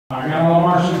I got all the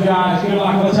marshals, guys. Good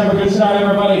luck. Let's have a good start,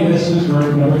 everybody. This is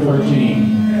group number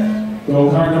 13.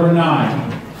 Go card number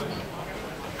 9.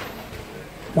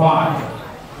 5,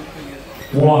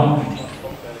 1,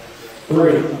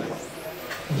 3,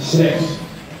 6,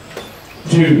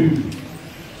 2,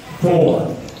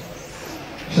 4,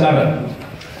 7,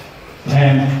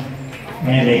 10,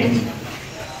 and 8.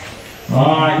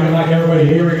 All right, good luck, everybody.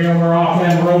 Here we go. We're off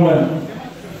and rolling.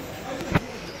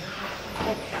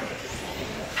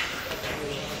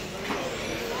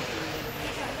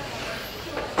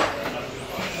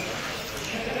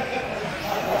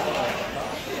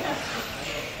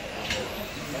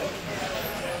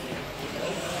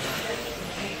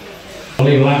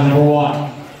 Lead lap number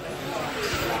 1.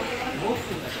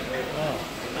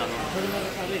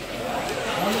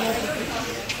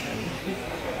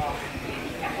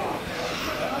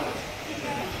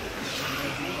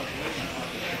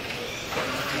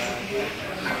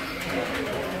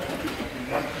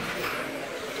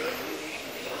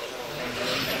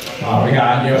 We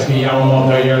got Takeshi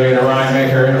Yokoyama, your leader, Ryan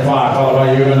Maker in the 5, followed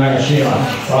by Yuga Nagashima,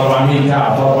 followed by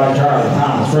Mika, followed by Charlie,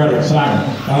 Thomas, Frederick, Simon,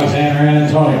 Alexander, and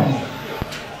Antonio.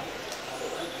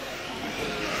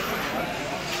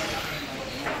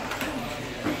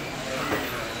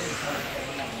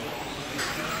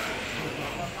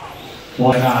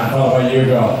 Followed by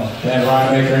Hugo, then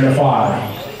Ryan Maker in the 5.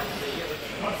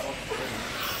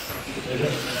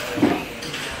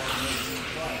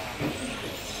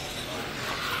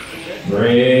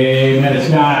 Three minutes,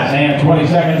 guys, and 20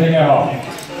 seconds to go.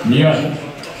 Just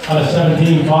on a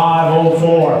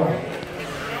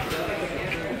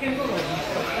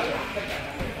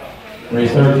 17.504.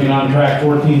 Race 13 on track,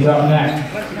 14's up next.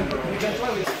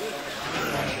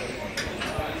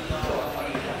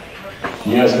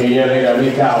 Yes, they got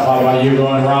Mika, followed by Hugo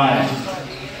and Ryan.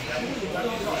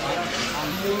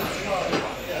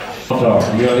 So,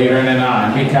 your leader in the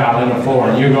 9, Mika in the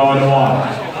 4, Hugo in the 1.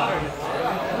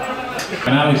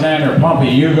 And Alexander,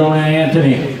 Pumpy, Hugo and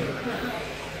Anthony.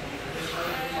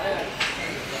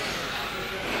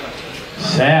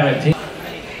 17.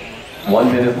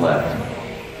 1 minute left.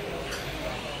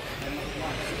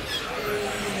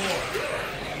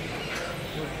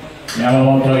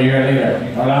 Yamamoto, your leader.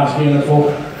 Orlowski in the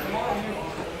 4.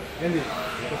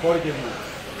 Before you give me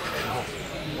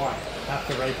 1,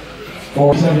 after right.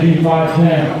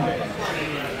 4:17.510.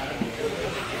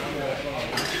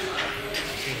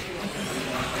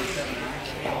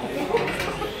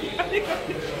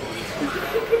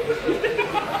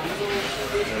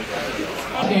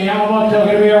 Yamamoto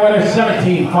going to be our winner,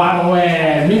 17.5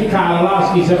 away. Mika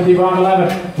Orlowski,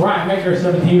 17.511. Brian Maker,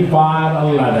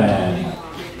 17.511.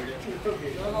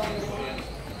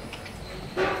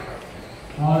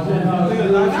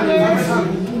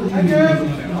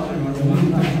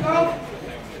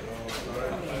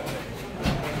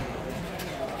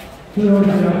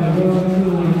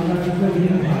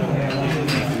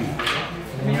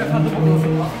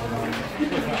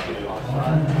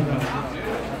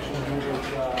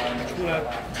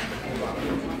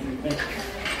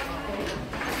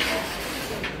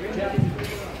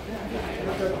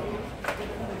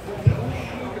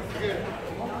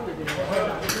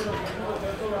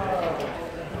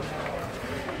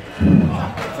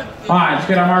 All right, let's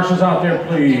get our marshals out there,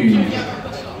 please.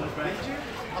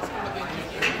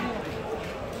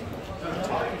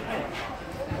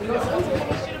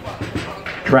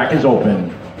 Track is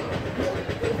open.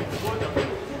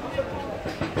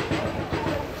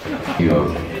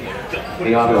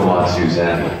 Iago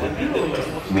Matsuzan,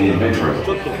 Mia Mitro,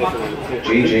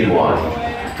 JJ Watt,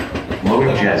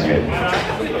 Modi Jasmine,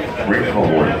 Rick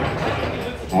Howard,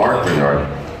 Mark Bernard.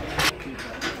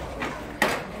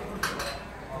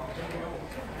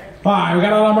 All right, we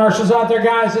got all our marshals out there,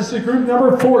 guys. This is group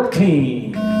number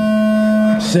 14.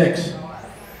 6,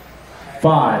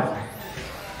 5,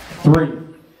 3,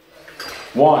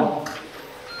 1,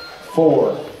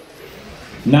 4,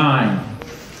 9,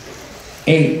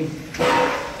 8,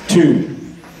 2,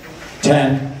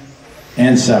 10,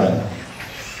 and 7.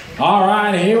 All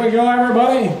right, here we go,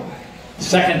 everybody.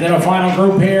 Second to the final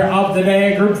group here of the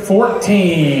day, group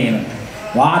 14.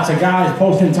 Lots of guys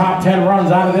posting top 10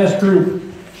 runs out of this group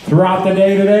throughout the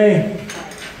day today.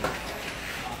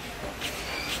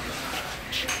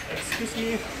 Excuse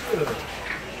me.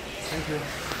 Thank you.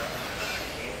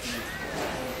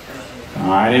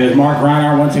 All right, it is Mark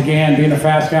Reinhardt once again being the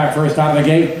fast guy first out of the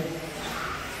gate.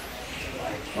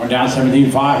 We're down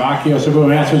 17.5. Akio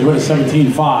Sabu answers with a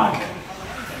 17.5.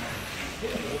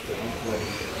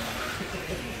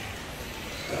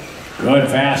 Good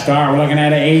fast start. We're looking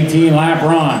at an 18-lap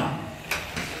run.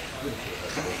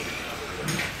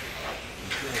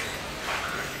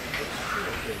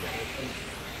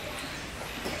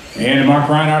 And Mark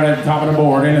Reinhardt at the top of the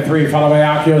board in the 3, followed by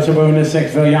Akio Sabu in the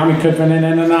 6, Viljami Kutvanen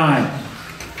in the 9.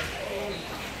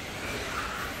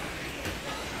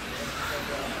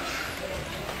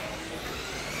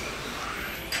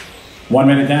 One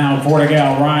minute down, 4 to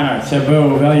go. Reinhardt,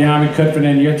 Sabu, Viljami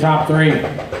Kutvanen, your top 3.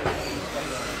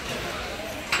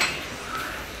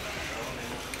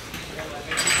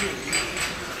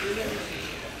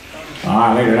 All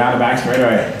right, leader down the back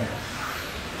straightaway.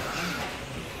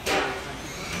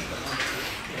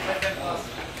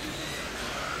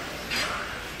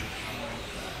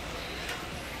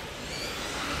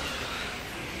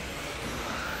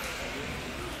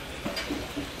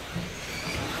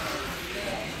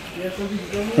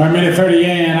 One minute 30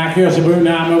 in, Akio Sabu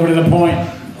now moving to the point.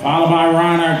 Followed by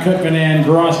Reinhardt, Kutvanen,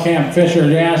 Grosskamp, Fischer,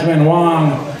 Jasmine,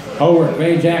 Wong, Howard,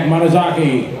 Beijing,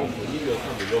 Marizaki.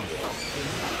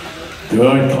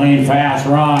 Good, clean, fast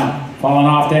run. Falling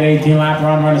off that 18-lap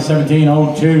run, running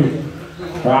 17:02.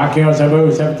 For Akio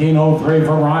Sabu, 17:03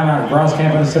 for Reinhardt.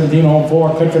 Grosskamp at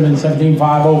 17:04, Kutvanen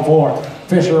 17:504.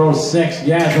 Fischer 06,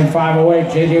 Jasmine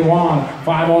 508, JJ Wong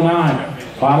 509.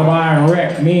 Followed by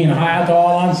Rick Mean, high out to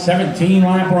all on 17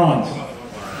 lap runs.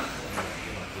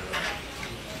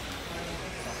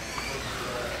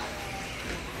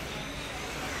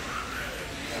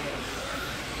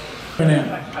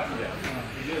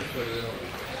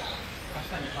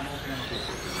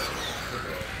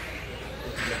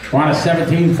 We're on a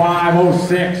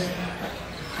 17:506.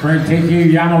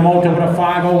 Takeshi Yamamoto with a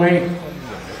 508.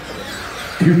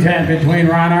 210 between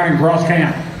Reinhardt and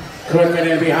Grosskamp.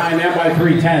 Kutvanen behind them by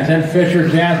 3/10. Then Fischer,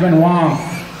 Jasmine, Wong,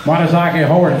 Marizaki,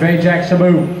 Howard, Vajak,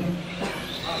 Sabu.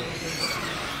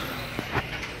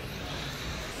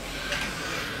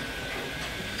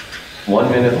 One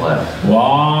minute left.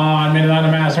 1 minute on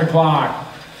the master clock.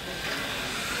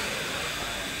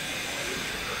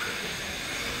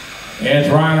 It's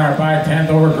Reinhardt by a 10th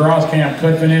over Grosskamp,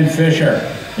 Kutvanen, Fischer.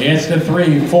 It's the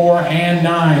 3, 4, and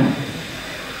 9.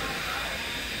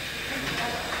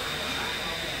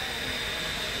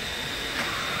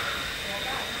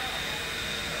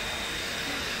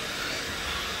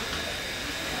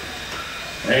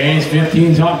 Ace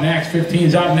 15's up next,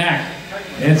 15's up next.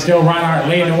 It's still Reinhardt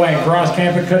leading the way.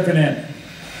 Grosskamp and Kutvanen.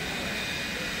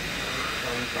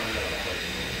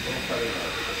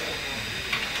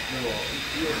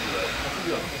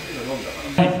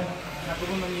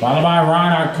 Followed by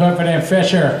Reinhardt, Kutvanen,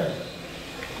 Fischer.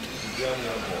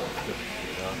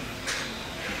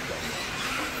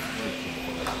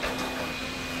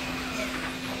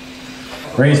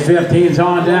 Race 15's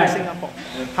on deck.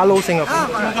 Hello, Singapore.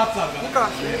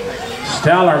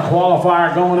 Stellar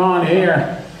qualifier going on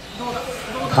here.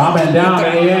 Coming down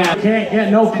at the end. Can't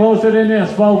get no closer than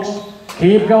this, folks.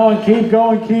 Keep going, keep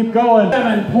going, keep going.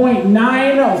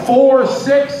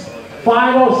 7.946,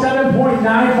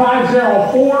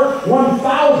 507.9504,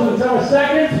 1,000ths of a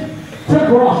second to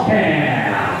Grosskamp.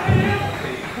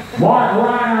 Mark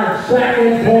Reinhardt,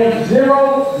 second,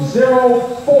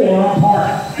 .004 apart.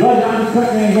 Viljami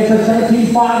Kutvanen gets a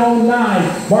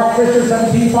 17.509. Mark Fischer,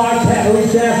 17.510.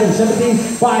 Louis Jasmine,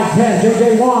 17.510.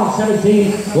 JJ Wong,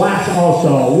 17 laps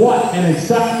also. What an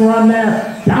exceptional run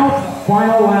there. Down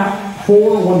final lap,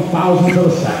 4 1,000ths of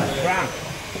a second.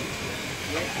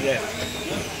 Yeah.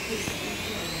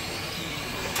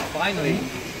 Finally.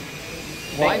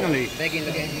 Finally. Taking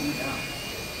the game.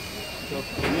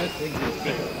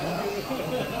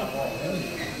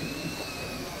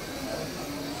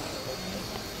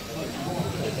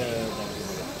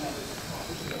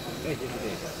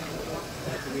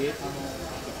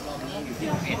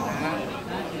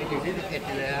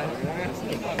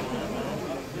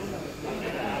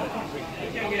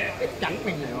 Chẳng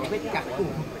mình nữa, biết cắt cùng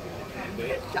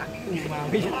mà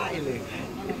biết lại liền.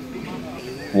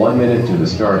 1 minute to the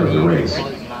start of the race.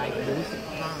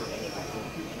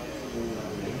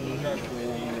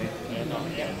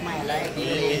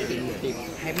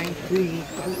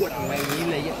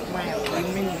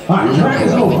 Track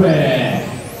is open.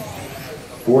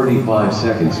 45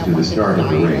 seconds to the start of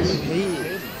the race.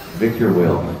 Victor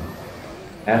Will,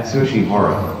 Atsushi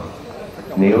Hara,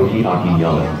 Naoki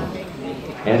Akiyama,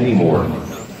 Andy Moore,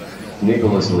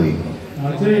 Nicholas Lee,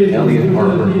 Elliot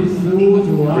Harper,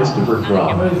 Christopher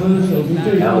Kropp,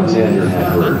 Alexander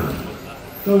Hadford,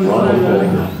 Ronald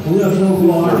Bolger.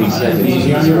 30 seconds.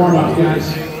 Easy on your warm-up,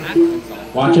 guys.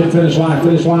 Watch it, finish line,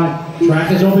 finish line.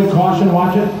 Track is open, caution,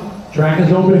 watch it. Track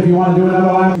is open if you want to do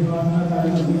another lap.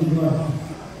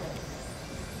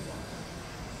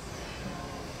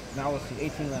 Now it's the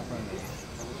 18 lap run.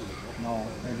 No,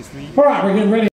 maybe 3. All right, we're getting ready.